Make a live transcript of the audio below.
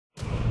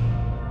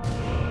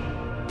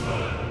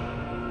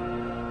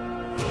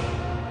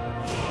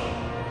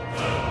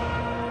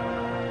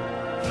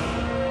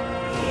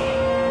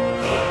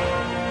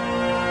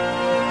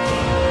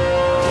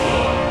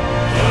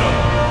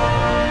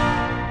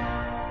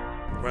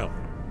Well,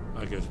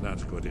 I guess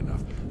that's good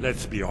enough.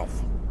 Let's be off.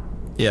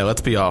 Yeah,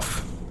 let's be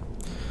off.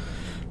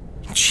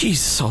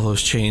 Jesus, all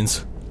those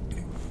chains.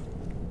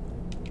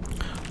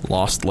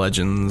 Lost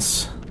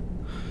Legends.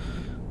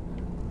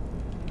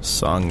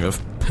 Song of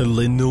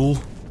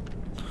Pelinul.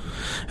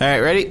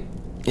 Alright, ready?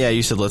 Yeah,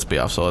 you said let's be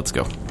off, so let's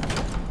go.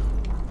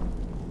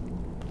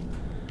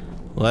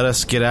 Let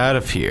us get out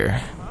of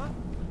here.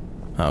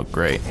 Oh,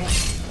 great.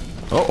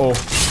 Uh-oh.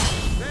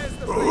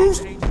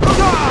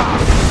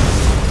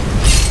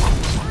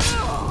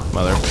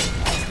 Mother.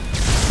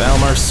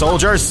 Valmar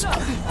soldiers!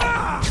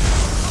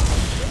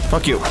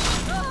 Fuck you.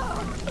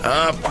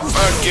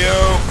 Fuck you.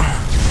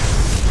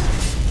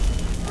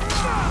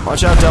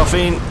 Watch out,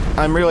 Delphine.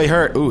 I'm really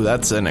hurt. Ooh,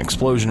 that's an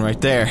explosion right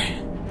there.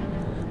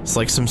 It's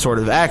like some sort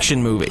of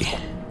action movie.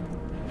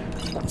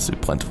 Let's do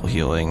plentiful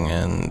healing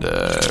and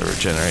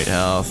regenerate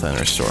health and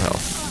restore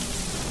health.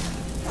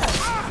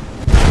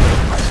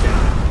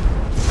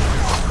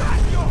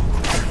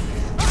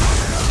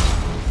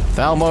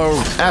 Thalmo,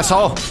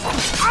 asshole!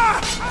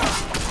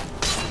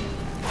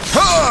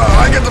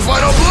 I get the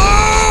final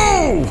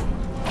blow!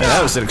 Hey,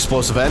 that was an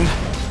explosive end.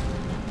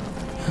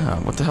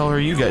 Oh, what the hell are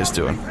you guys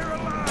doing?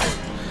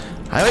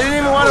 I didn't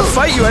even want to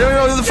fight you. I don't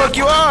even know who the fuck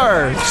you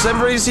are. Just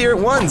everybody's here at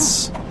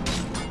once.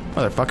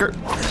 Motherfucker.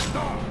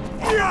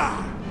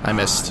 I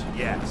missed.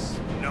 Yes,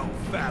 no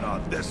fat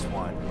on this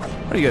one.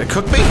 What, are you gonna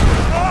cook me?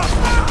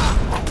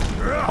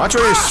 Watch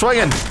where you're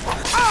swinging.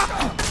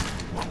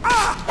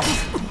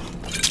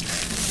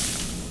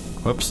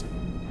 Whoops.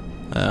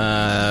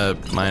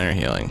 Minor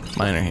healing.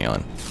 Minor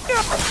healing.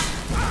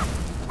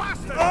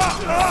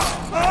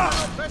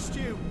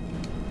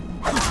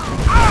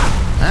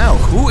 Ow,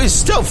 who is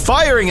still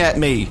firing at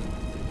me?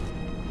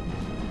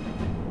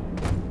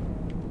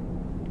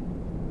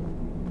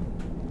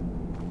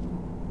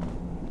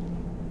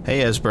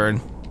 Hey,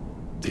 Esbern.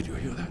 Did you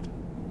hear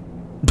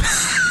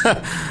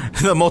that?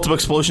 The multiple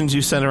explosions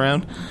you sent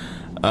around?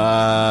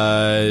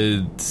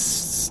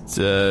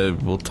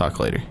 We'll talk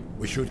later.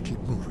 We should keep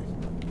moving.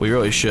 We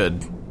really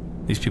should.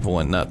 These people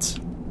went nuts.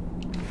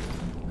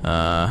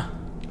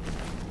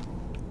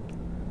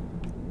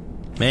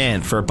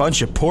 Man, for a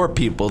bunch of poor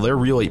people, they're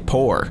really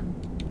poor.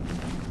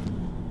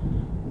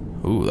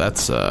 Ooh,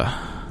 that's, those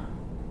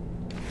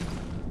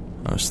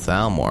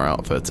Thalmor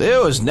outfits.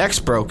 Ew, his neck's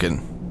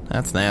broken.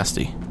 That's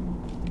nasty.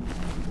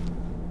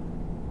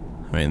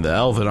 I mean, the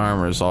elven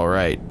armor is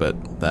alright,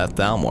 but that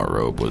Thalmor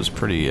robe was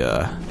pretty,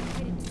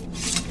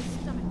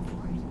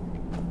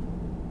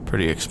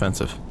 pretty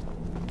expensive.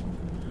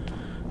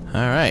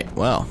 Alright,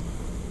 well.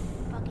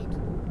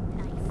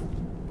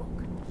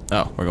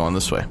 Oh, we're going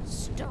this way.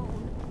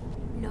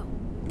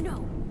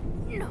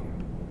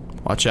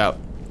 Watch out.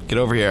 Get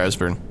over here,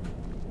 Esbern.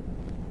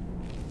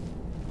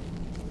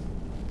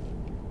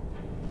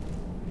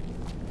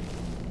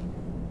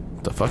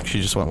 The fuck?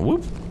 She just went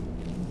whoop.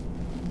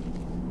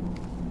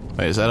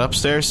 Wait, is that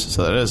upstairs?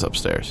 So that is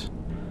upstairs.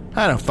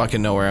 I don't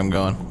fucking know where I'm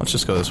going. Let's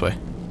just go this way.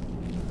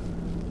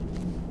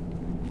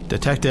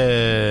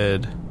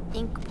 Detected.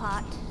 Ink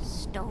pot,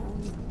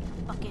 stone,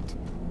 bucket,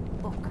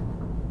 book,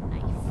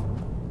 knife.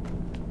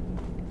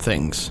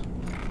 Things.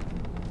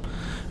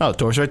 Oh, the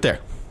door's right there.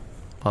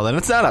 Well, then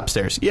it's not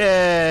upstairs.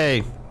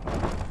 Yay!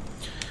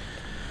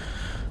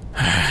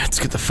 Let's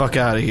get the fuck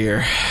out of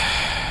here.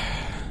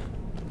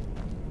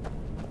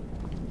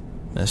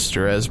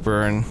 Mr.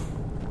 Esbern.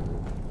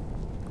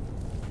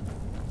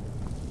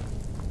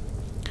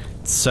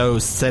 It's so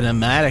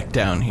cinematic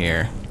down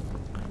here.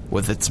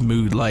 With its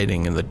mood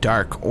lighting and the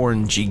dark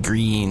orangey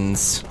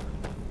greens.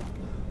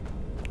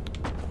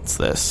 What's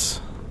this?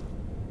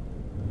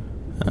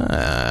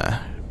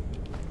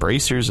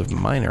 Bracers of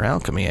minor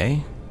alchemy, eh?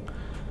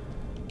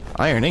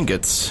 Iron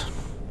ingots.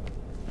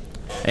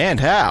 And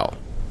how?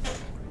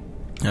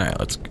 Alright,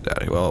 let's get out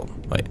of here. Well,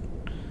 wait.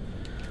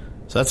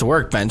 So that's a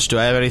workbench. Do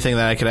I have anything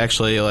that I could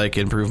actually, like,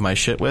 improve my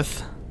shit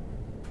with?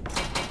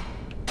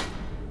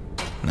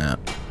 No.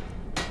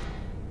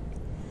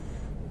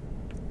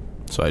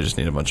 So I just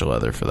need a bunch of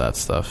leather for that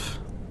stuff.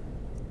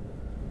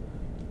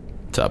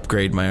 To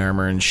upgrade my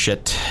armor and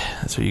shit.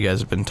 That's what you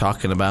guys have been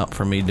talking about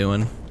for me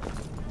doing.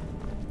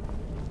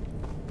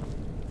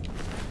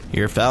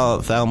 Your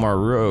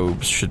Thalmor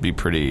robes should be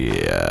pretty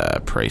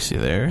pricey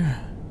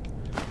there.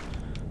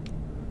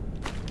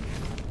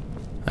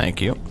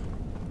 Thank you.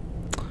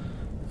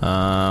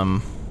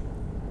 So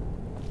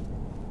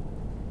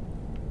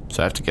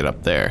I have to get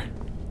up there.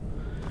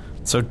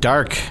 It's so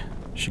dark.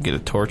 Should get a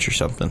torch or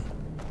something.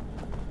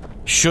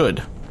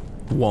 Should.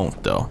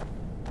 Won't though.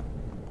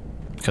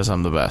 Because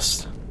I'm the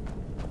best.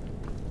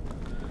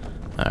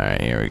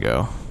 Alright, here we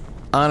go.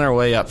 On our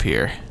way up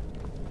here.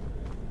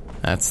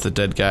 That's the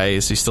dead guy.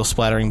 Is he still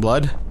splattering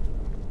blood?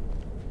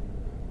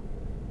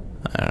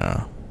 I don't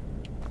know.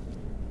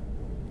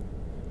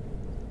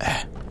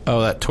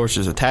 Oh, that torch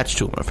is attached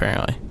to him,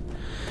 apparently.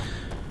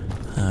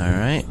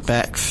 Alright,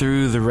 back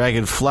through the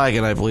Ragged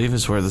Flagon, I believe,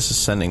 is where this is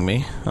sending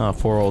me. Oh,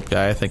 poor old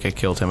guy. I think I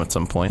killed him at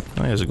some point.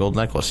 Oh, here's a gold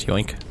necklace.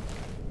 Yoink.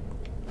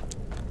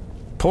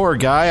 Poor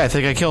guy. I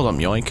think I killed him.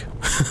 Yoink.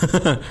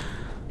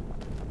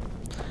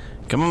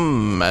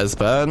 Come,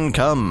 Espen,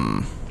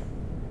 come.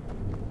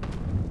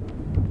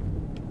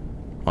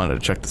 Wanted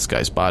to check this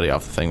guy's body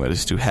off the thing, but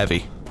it's too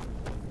heavy.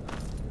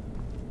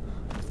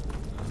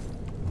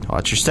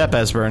 Watch your step,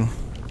 Esbern.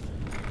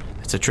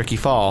 It's a tricky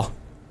fall.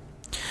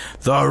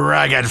 The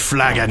Ragged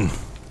Flagon.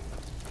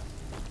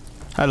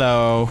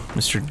 Hello,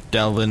 Mr.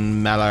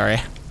 Delvin Mallory.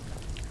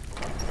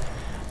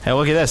 Hey,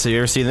 look at this. Have you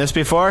ever seen this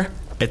before?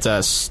 It's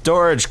a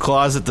storage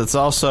closet that's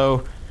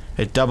also...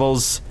 It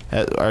doubles...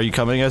 Are you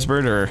coming,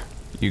 Esbern, or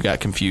you got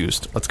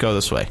confused? Let's go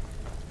this way.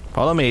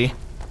 Follow me.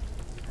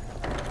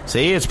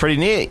 See? It's pretty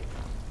neat.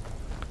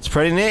 It's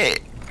pretty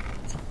neat.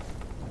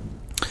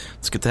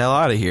 Let's get the hell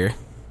out of here.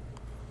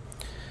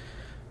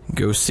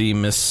 Go see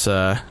Miss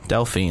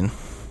Delphine.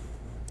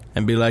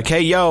 And be like,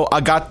 hey, yo,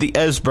 I got the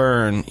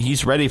Esbern.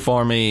 He's ready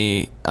for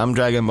me. I'm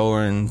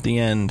Dragonborn. The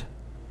end.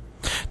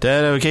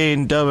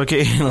 Danzahkiin.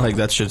 Like,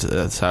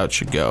 that's how it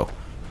should go.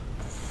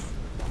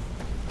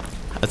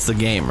 That's the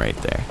game right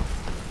there.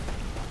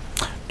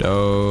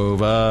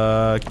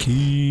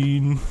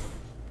 Danzahkiin.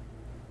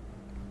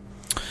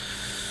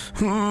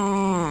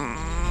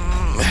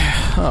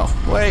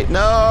 Oh, wait,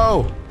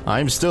 no!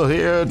 I'm still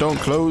here. Don't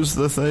close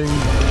the thing.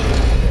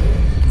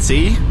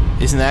 See?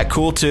 Isn't that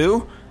cool,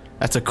 too?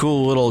 That's a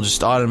cool little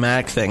just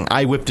automatic thing.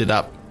 I whipped it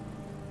up.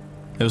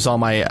 It was all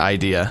my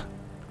idea.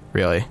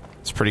 Really.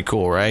 It's pretty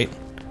cool, right?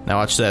 Now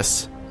watch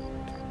this.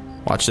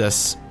 Watch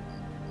this.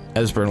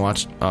 Esbern,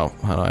 watch. Oh,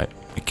 how do I...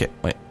 Okay,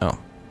 wait, oh.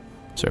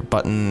 Is there a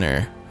button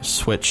or a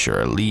switch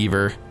or a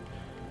lever?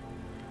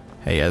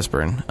 Hey,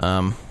 Esbern.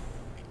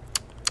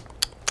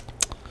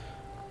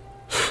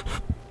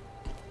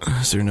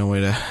 Is there no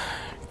way to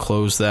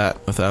close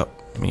that without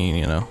me,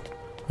 you know?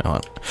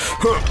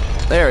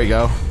 There we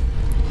go.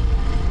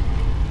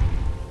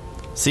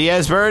 See,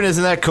 Esbern,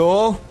 isn't that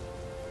cool?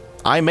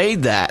 I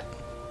made that.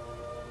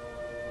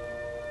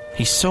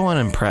 He's so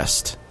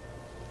unimpressed.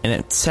 And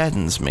it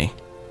saddens me.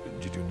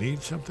 Did you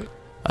need something?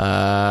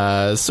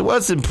 So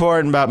what's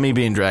important about me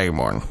being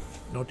Dragonborn?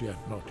 Not yet,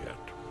 not yet.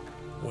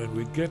 When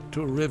we get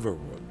to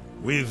Riverwood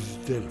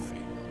with Delphi,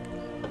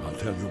 I'll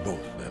tell you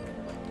both then,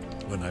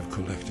 when I've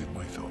collected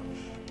my thoughts.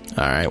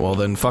 Alright, well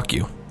then, fuck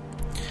you.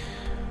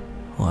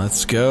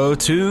 Let's go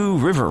to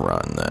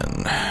Riverrun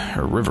then.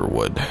 Or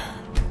Riverwood.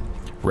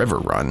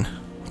 Riverrun?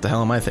 What the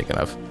hell am I thinking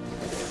of?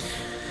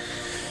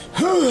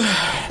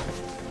 I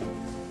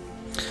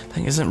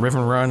think, isn't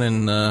Riverrun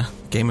in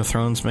Game of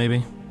Thrones,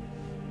 maybe?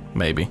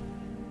 Maybe.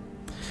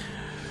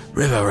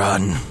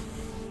 Riverrun.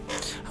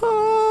 Oh.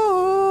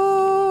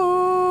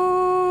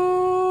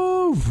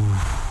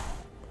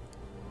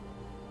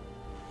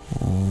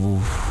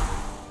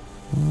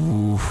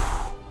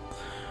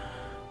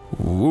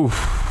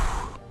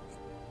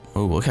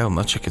 Oh, look how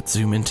much I could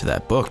zoom into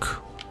that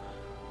book.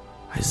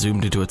 I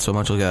zoomed into it so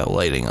much, look at that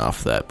lighting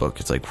off that book.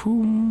 It's like,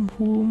 whoom,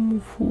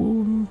 whoom,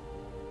 whoom.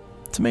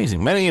 It's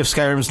amazing. Many of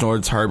Skyrim's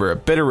Nords harbor a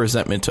bitter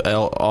resentment to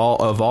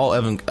all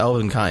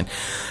elven kind.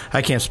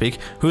 I can't speak.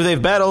 Who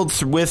they've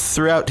battled with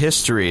throughout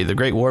history. The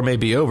Great War may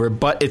be over,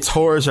 but its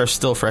horrors are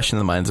still fresh in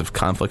the minds of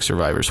conflict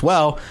survivors.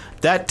 Well,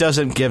 that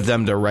doesn't give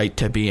them the right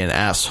to be an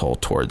asshole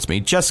towards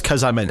me just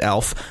because I'm an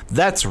elf.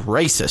 That's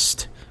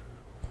racist.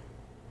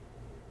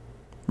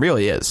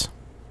 Really is.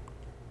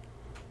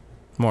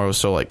 More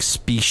so like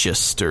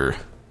specious or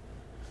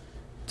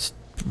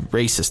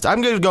racist.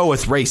 I'm gonna go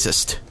with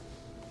racist.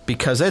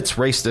 Because it's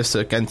racist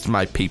against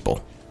my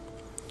people.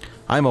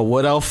 I'm a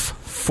wood elf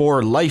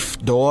for life,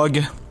 dog.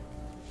 I'm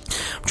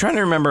trying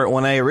to remember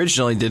when I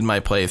originally did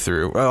my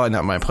playthrough. Well,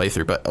 not my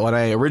playthrough, but when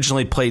I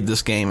originally played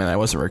this game and I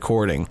wasn't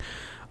recording.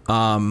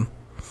 My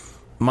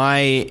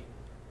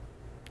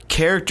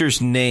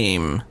character's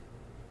name...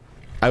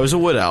 I was a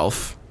wood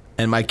elf,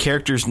 and my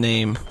character's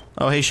name...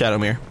 Oh, hey,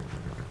 Shadowmere.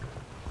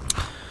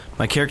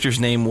 My character's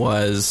name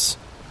was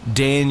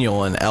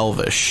Daniel in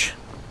Elvish.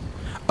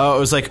 Oh, it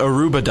was like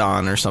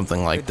ERUBADHRON or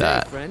something like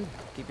that. Friend.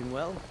 Keeping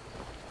well?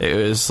 It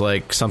was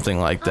like something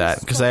like that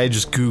because I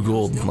just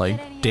Googled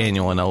like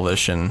Daniel in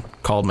Elvish and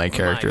called my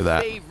character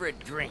that. Favorite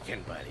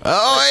drinking buddy.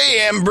 Oh,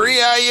 hey, Embry,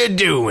 how you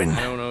doing?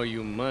 I don't owe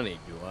you money,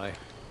 do I?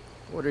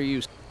 What are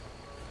you?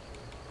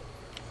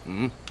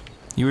 Hmm?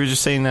 You were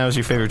just saying that was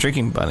your favorite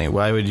drinking buddy.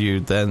 Why would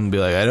you then be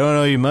like, I don't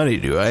owe you money,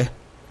 do I?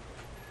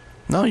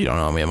 No, you don't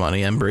owe me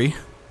money, Embry.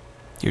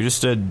 You're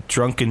just a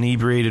drunk,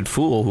 inebriated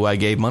fool who I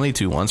gave money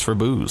to once for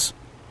booze.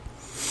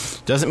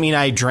 Doesn't mean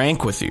I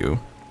drank with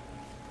you.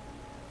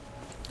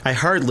 I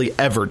hardly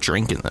ever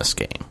drink in this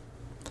game.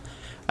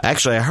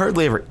 Actually, I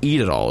hardly ever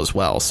eat at all as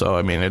well, so,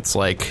 I mean, it's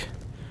like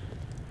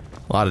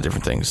a lot of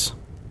different things.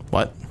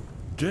 What?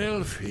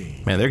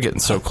 Delphi. Man, they're getting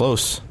so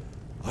close.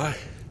 Why,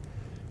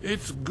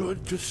 it's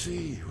good to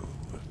see you.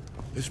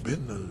 It's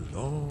been a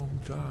long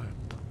time.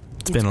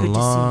 It's been a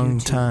long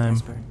time.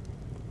 Esbern.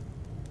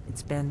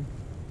 It's been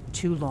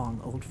too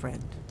long, old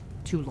friend.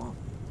 Too long.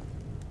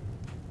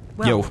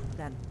 Well, Yo.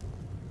 then.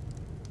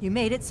 You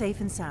made it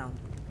safe and sound.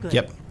 Good.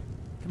 Yep.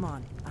 Come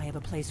on, I have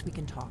a place we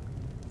can talk.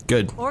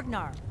 Good.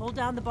 Orgnar, hold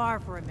down the bar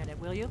for a minute,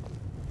 will you?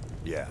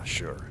 Yeah,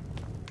 sure.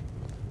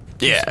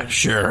 Yeah,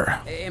 sure.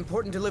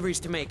 Important deliveries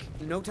to make.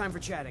 No time for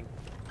chatting.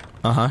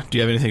 Uh-huh. Do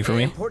you have anything for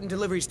me? Important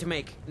deliveries to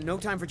make. No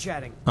time for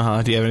chatting.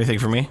 Uh-huh. Do you have anything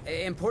for me?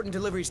 Important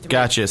deliveries to make.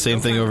 Gotcha. Same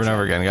No thing time over for and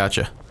over chatting. again.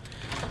 Gotcha.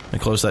 Let me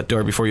close that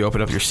door before you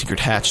open up your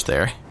secret hatch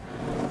there.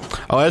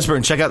 Oh,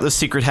 Esbern, check out this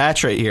secret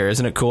hatch right here.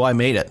 Isn't it cool? I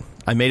made it.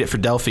 I made it for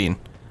Delphine.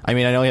 I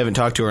mean, I know you haven't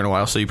talked to her in a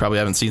while, so you probably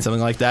haven't seen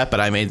something like that, but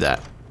I made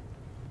that.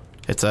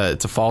 It's a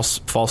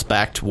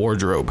false-backed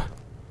wardrobe.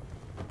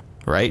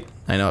 Right?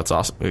 I know, it's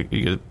awesome.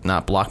 You could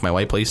not block my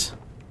way, please?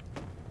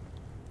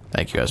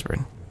 Thank you,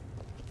 Esbern.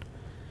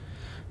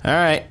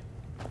 Alright.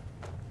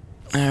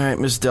 Alright,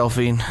 Miss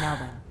Delphine. Now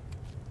then,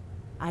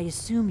 I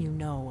assume you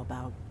know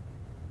about...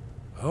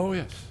 Oh,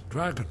 yes,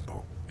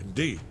 Dragonborn.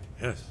 Indeed,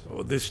 yes.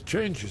 Oh, this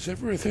changes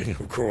everything,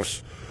 of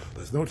course.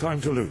 There's no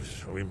time to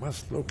lose. We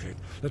must locate.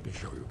 Let me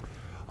show you.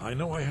 I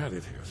know I had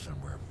it here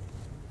somewhere.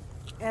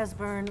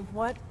 Esbern,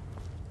 what?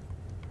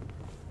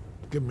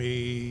 Give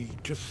me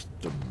just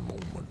a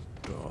moment.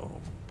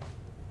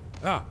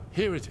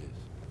 Here it is.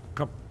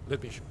 Come,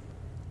 let me show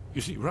you.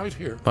 You see, right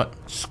here. What?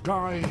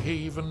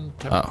 Skyhaven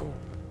Temple.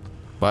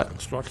 What?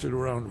 Constructed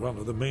around one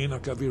of the main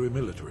Akaviri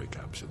military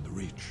camps in the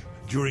Reach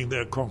during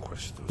their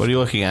conquest. What are you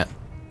looking at?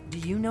 Do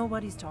you know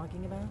what he's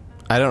talking about?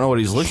 I don't know what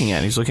he's looking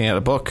at. He's looking at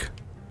a book.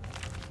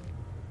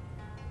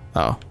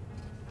 Oh.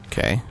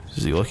 Okay.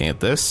 Is he looking at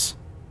this?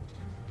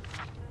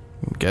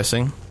 I'm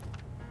guessing.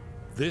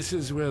 This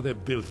is where they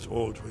built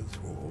Aldrin's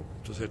Wall,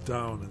 to set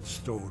down in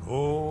stone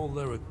all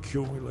their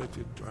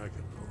accumulated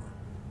dragon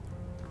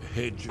lore. A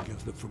hedge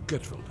against the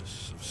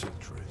forgetfulness of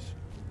centuries.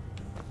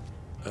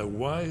 A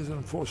wise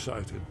and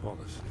foresighted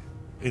policy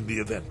in the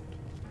event.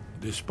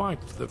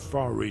 Despite the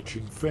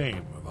far-reaching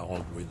fame of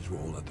Aldrin's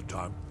Wall at the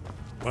time,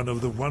 one of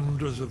the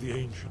wonders of the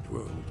ancient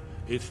world,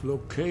 its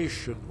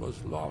location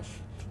was lost.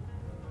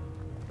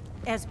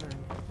 Esbern,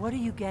 what are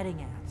you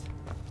getting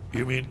at?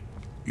 You mean,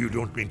 you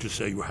don't mean to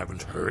say you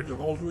haven't heard of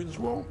Aldrin's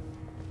Wall?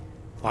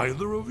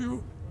 Either of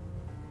you?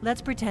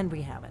 Let's pretend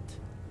we haven't.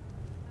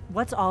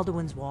 What's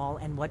Alduin's Wall,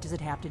 and what does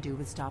it have to do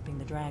with stopping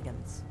the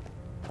dragons?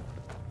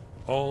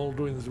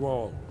 Aldrin's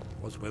Wall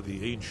was where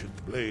the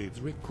ancient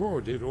blades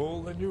recorded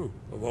all they knew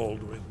of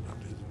Aldrin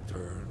and his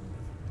return.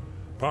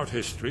 Part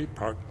history,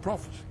 part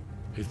prophecy.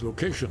 His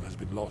location has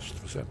been lost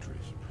for centuries,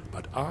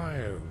 but I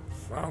have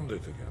found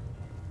it again.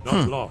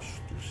 Not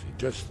lost, you see,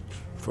 just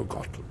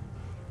forgotten.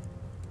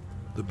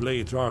 The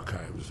Blade's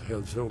archives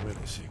held so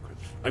many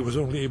secrets. I was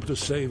only able to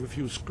save a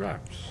few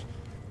scraps.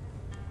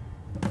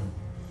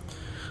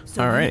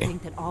 So Alrighty. you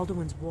think that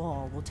Alduin's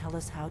Wall will tell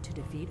us how to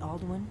defeat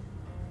Alduin?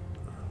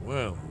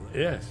 Well,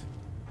 yes,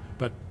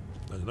 but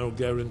there's no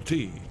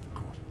guarantee, of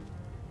course.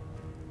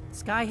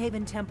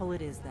 Skyhaven Temple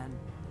it is, then.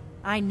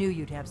 I knew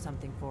you'd have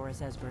something for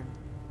us, Esbern.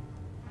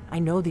 I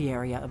know the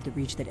area of the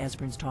Reach that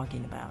Esbern's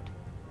talking about,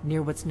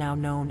 near what's now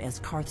known as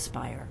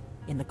Karthspire,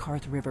 in the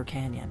Karth River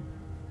Canyon.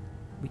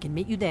 We can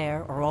meet you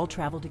there, or all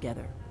travel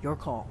together. Your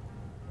call.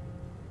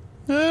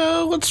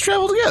 Let's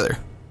travel together.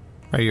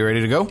 Are you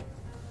ready to go?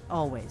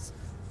 Always.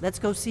 Let's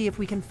go see if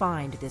we can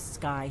find this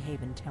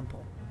Skyhaven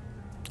Temple.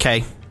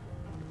 Okay.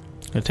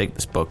 I'm gonna take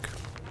this book.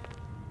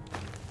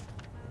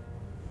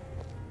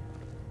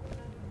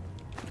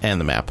 And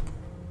the map.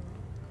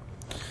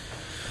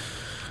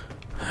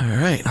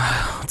 Alright,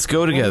 let's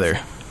go together.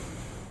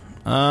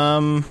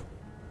 Yeah,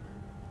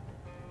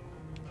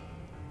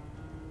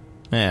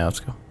 let's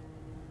go.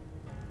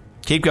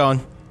 Keep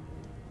going.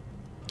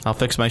 I'll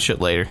fix my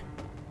shit later.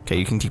 Okay,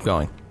 you can keep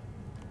going.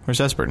 Where's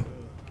Esbern?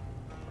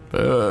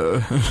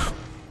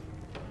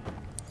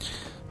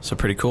 So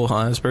pretty cool,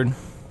 huh, Esbern?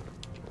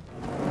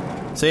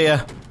 See ya.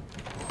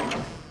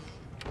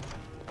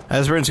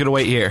 Esbern's gonna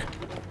wait here.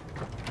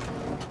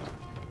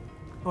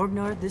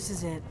 Orgnar, this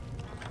is it.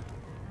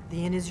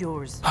 The inn is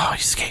yours. Oh, he And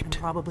escaped.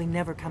 probably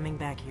never coming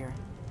back here.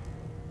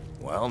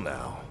 Well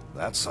now,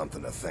 that's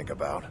something to think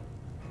about.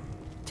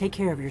 Take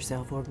care of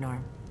yourself, Orgnar.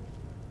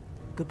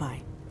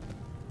 Goodbye.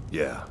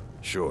 Yeah,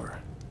 sure.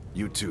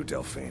 You too,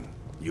 Delphine.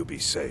 You be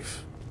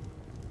safe.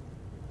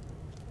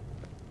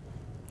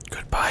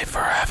 Goodbye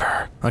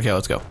forever. Okay,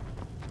 let's go.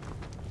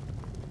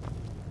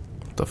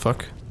 What the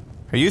fuck?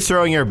 Are you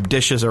throwing your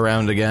dishes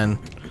around again?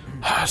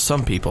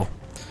 Some people.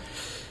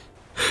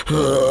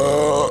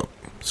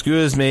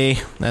 Excuse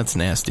me. That's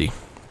nasty.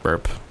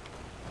 Burp.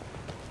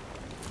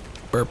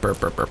 Burp, burp,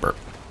 burp, burp, burp.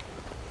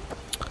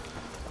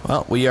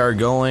 Well, we are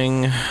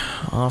going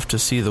off to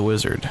see the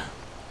wizard.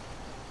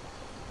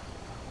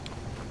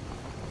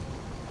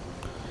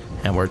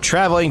 And we're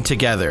traveling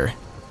together.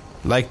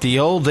 Like the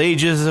old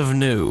ages of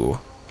New.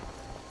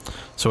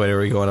 So wait, are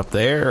we going up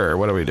there, or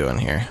what are we doing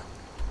here?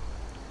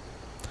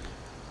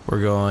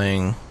 We're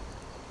going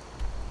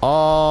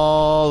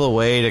all the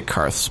way to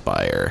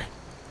Karthspire.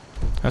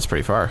 That's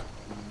pretty far.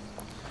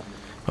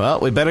 Well,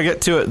 we better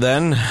get to it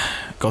then.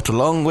 Got a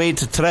long way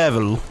to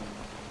travel.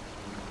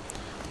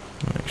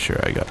 Make sure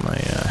I got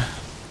my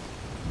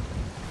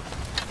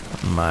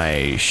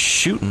my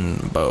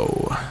shooting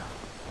bow.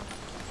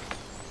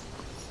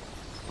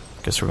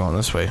 Guess we're going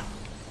this way.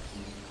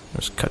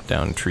 Just cut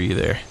down a tree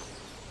there.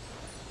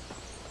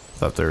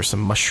 Thought there were some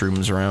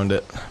mushrooms around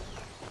it.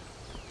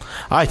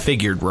 I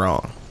figured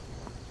wrong.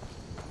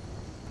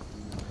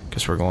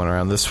 Guess we're going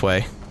around this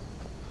way.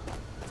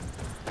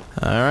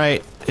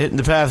 Alright, hitting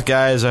the path,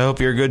 guys. I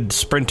hope you're good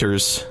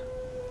sprinters.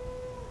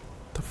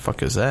 The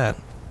fuck is that?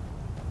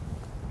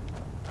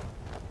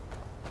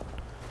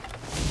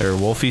 There are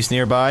wolfies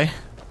nearby.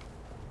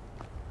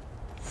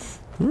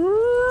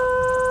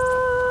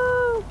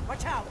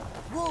 Watch out!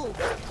 Wolves!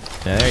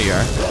 Yeah, there you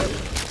are.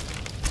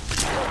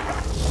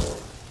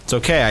 It's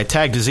okay, I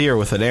tagged his ear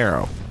with an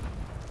arrow.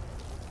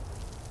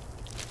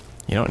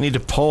 You don't need to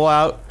pull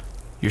out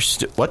your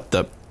what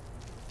the?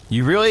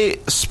 You really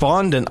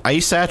spawned an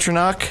ice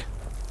atronach?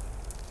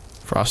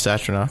 Frost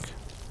atronach.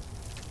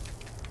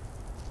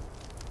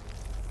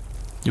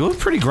 You look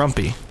pretty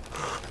grumpy.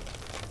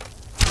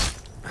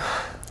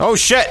 Oh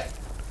shit!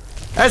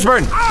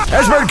 Esbern!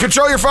 Esbern,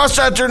 control your frost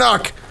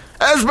atronach!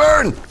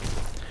 Esbern!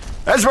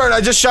 Esbern,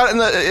 I just shot it in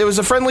the. It was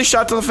a friendly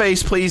shot to the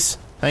face, please.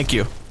 Thank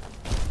you.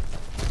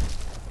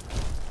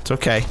 It's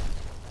okay.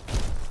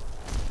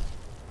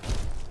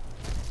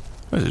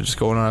 What is it just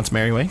going on its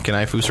merry way? Can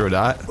I Fusro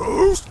dot?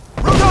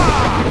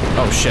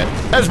 Oh shit.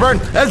 Esbern!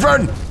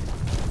 Esbern!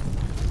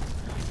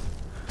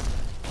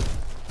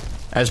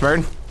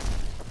 Esbern?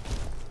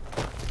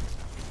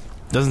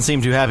 Doesn't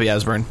seem too happy,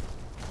 Esbern.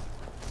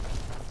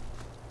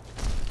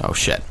 Oh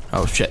shit.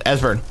 Oh shit.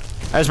 Esbern!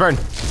 Esbern!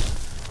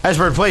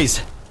 Esbern,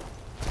 please!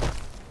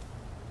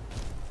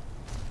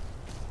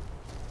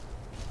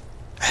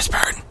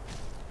 Esbern!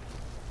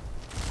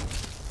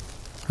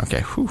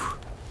 Okay, whew.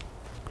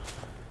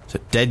 Is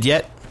it dead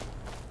yet?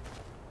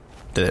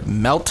 Did it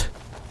melt?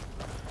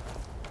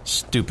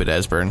 Stupid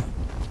Esbern.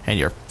 And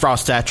your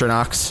frost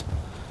atronachs.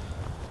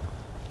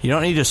 You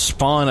don't need to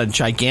spawn a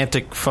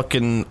gigantic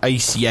fucking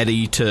ice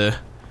yeti to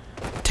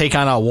take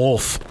on a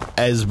wolf,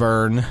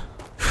 Esbern.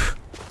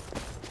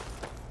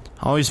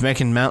 Always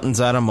making mountains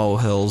out of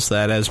molehills,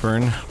 that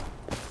Esbern.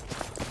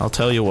 I'll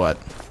tell you what.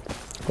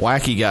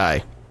 Wacky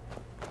guy.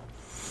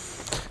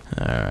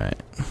 Alright.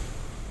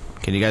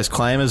 Can you guys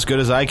climb as good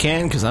as I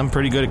can? Because I'm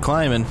pretty good at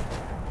climbing.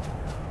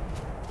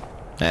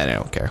 I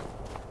don't care.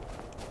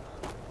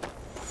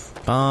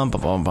 Bum,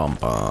 bum, bum, bum,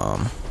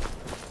 bum.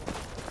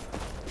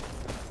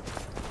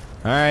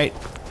 Alright.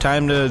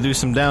 Time to do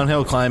some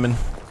downhill climbing.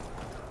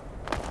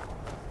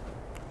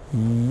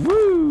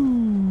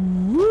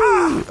 Woo!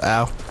 Woo!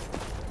 Ow.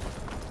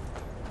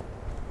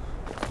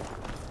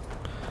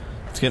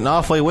 It's getting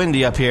awfully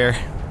windy up here.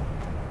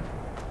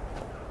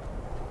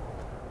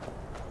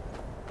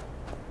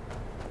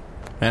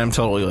 Man, I'm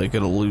totally, like,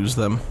 gonna lose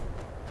them.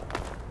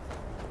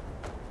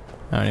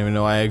 I don't even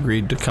know why I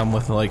agreed to come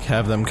with, like,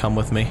 have them come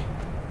with me.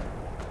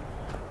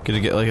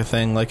 Gonna get, like, a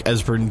thing like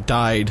Esbern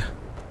died.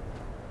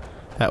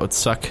 That would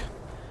suck.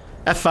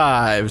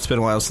 F5! It's been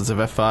a while since I've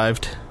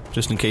F5'd,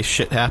 just in case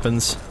shit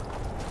happens.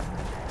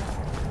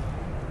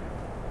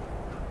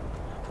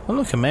 Oh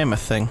look, a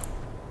mammoth thing.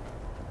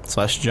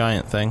 Slash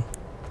giant thing.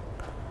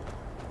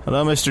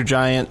 Hello, Mr.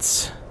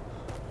 Giants.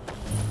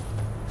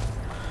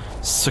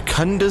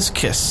 Secunda's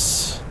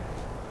kiss.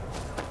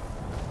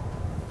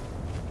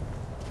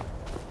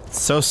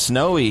 It's so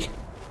snowy.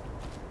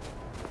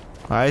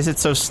 Why is it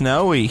so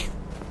snowy?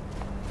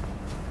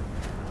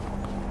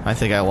 I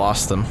think I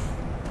lost them.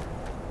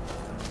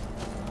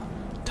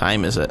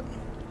 Time is it?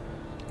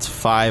 It's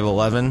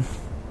 5:11.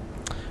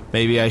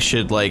 Maybe I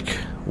should, like,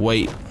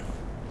 wait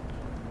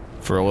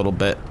for a little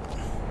bit.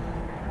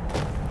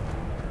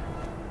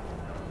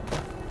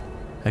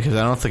 Because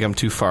I don't think I'm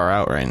too far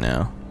out right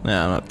now.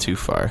 No, I'm not too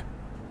far.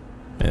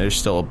 I mean, there's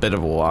still a bit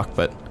of a walk,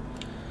 but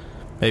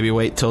maybe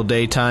wait till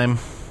daytime.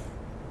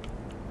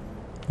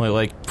 Wait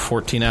like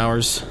 14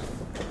 hours.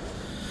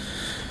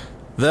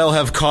 They'll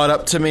have caught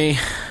up to me,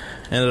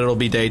 and it'll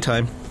be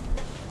daytime.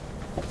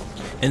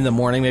 In the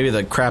morning, maybe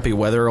the crappy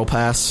weather will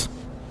pass.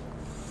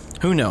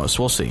 Who knows?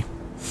 We'll see.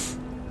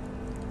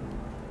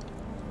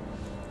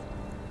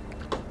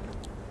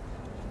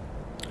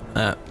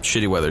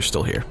 Shitty weather's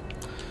still here.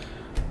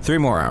 3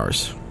 more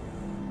hours.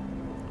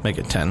 Make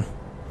it 10.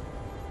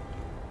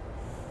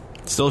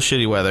 Still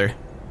shitty weather.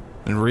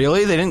 And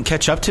really? They didn't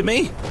catch up to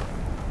me?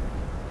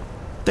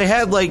 They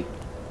had like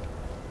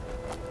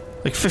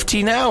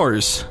 15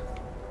 hours.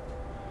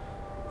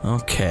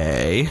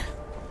 Okay.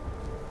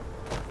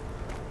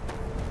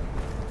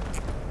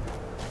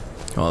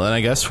 Well, then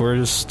I guess we're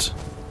just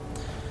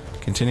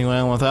continuing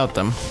on without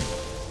them.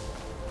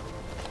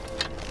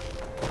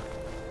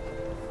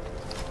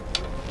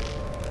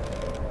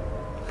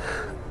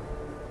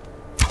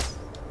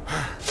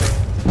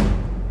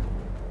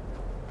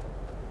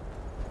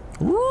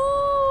 Woo!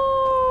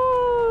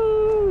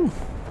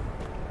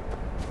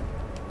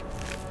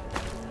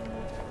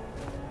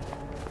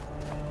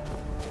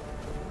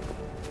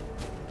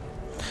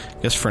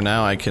 Guess for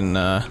now I can,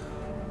 well,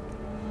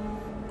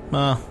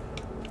 I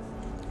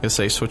guess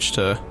I switched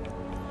to,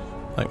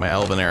 like, my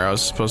elven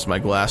arrows as opposed to my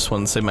glass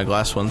ones. Save my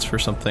glass ones for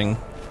something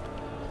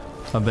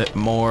a bit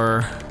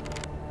more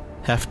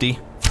hefty.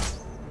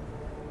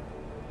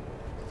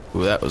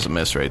 Ooh, that was a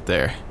miss right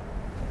there.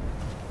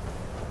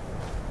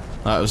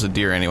 Oh, it was a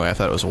deer anyway. I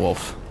thought it was a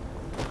wolf.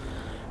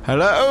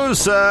 Hello,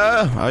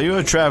 sir. Are you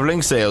a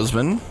traveling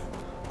salesman?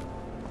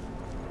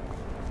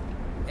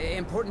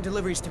 Important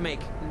deliveries to make.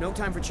 No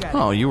time for chatting.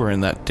 Oh, you were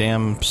in that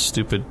damn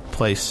stupid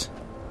place.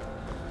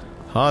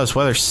 Oh, this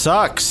weather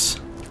sucks.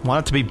 I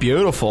want it to be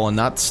beautiful and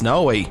not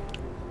snowy.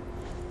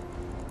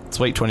 Let's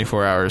wait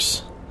 24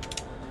 hours.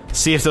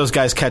 See if those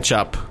guys catch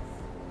up.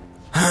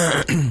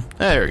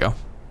 There we go.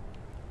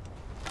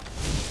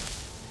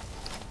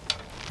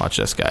 Watch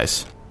this,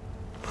 guys.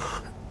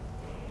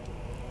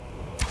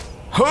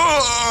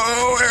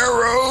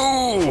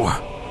 Oh,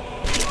 arrow!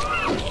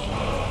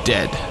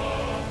 Dead.